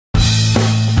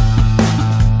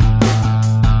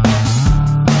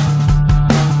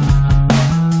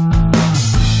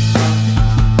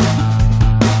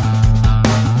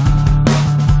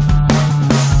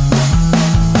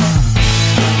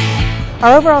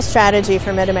Our overall strategy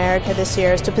for Mid-America this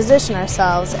year is to position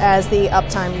ourselves as the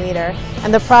uptime leader,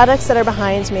 and the products that are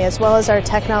behind me, as well as our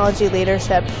technology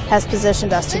leadership, has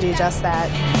positioned us to do just that.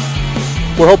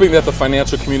 We're hoping that the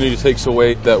financial community takes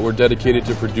away that we're dedicated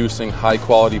to producing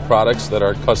high-quality products that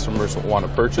our customers want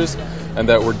to purchase, and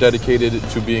that we're dedicated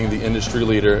to being the industry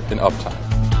leader in uptime.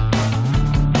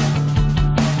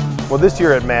 Well, this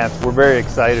year at MATS, we're very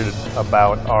excited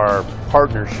about our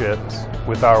partnerships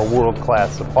with our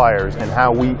world-class suppliers and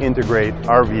how we integrate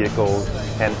our vehicles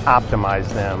and optimize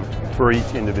them for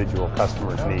each individual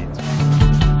customer's needs.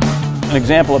 An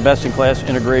example of best-in-class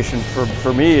integration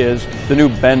for me is the new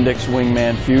Bendix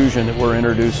Wingman Fusion that we're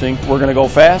introducing. We're going to go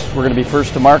fast, we're going to be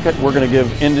first to market, we're going to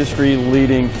give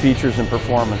industry-leading features and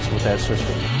performance with that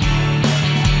system.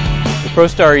 The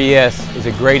ProStar ES is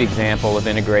a great example of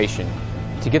integration.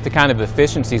 To get the kind of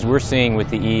efficiencies we're seeing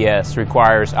with the ES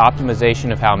requires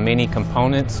optimization of how many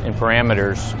components and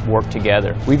parameters work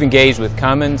together. We've engaged with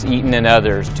Cummins, Eaton, and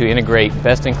others to integrate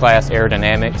best-in-class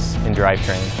aerodynamics and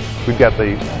drivetrain. We've got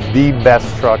the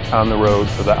best truck on the road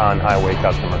for the on-highway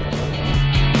customer.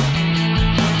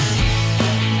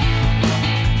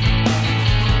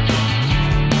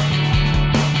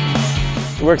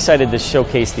 We're excited to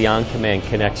showcase the OnCommand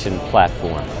Connection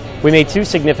platform. We made two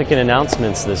significant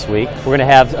announcements this week. We're going to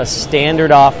have a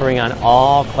standard offering on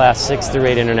all Class 6 through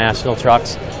 8 international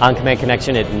trucks, OnCommand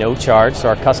Connection at no charge, so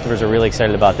our customers are really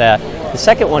excited about that. The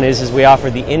second one is we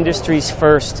offer the industry's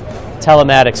first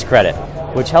telematics credit,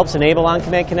 which helps enable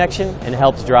OnCommand Connection and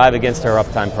helps drive against our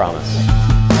uptime promise.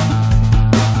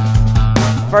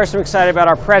 First, I'm excited about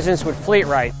our presence with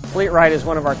Fleetrite. Fleetrite is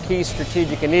one of our key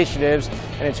strategic initiatives,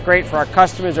 and it's great for our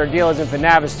customers, our dealers, and for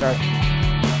Navistar.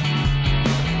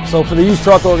 So for the used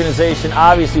truck organization,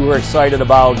 obviously we're excited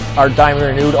about our Diamond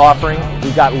Renewed offering.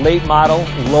 We've got late model,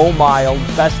 low mile,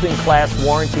 best in class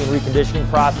warranty and reconditioning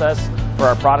process for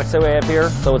our products that we have here.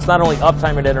 So it's not only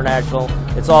uptime at International,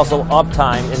 it's also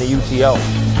uptime in the UTO.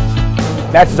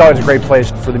 MATS is always a great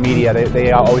place for the media.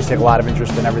 They always take a lot of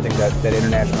interest in everything that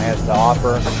International has to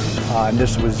offer, and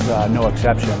this was no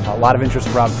exception. A lot of interest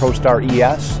around ProStar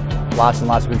ES, lots and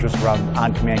lots of interest around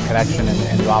OnCommand Connection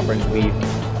and the offerings we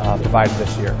provided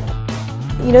this year.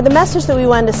 You know, the message that we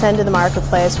wanted to send to the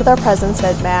marketplace with our presence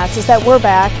at MATS is that we're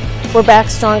back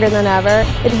stronger than ever.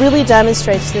 It really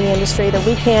demonstrates to the industry that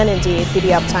we can indeed be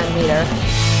the uptime leader.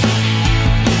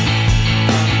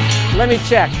 Let me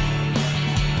check.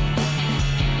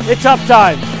 It's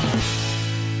uptime.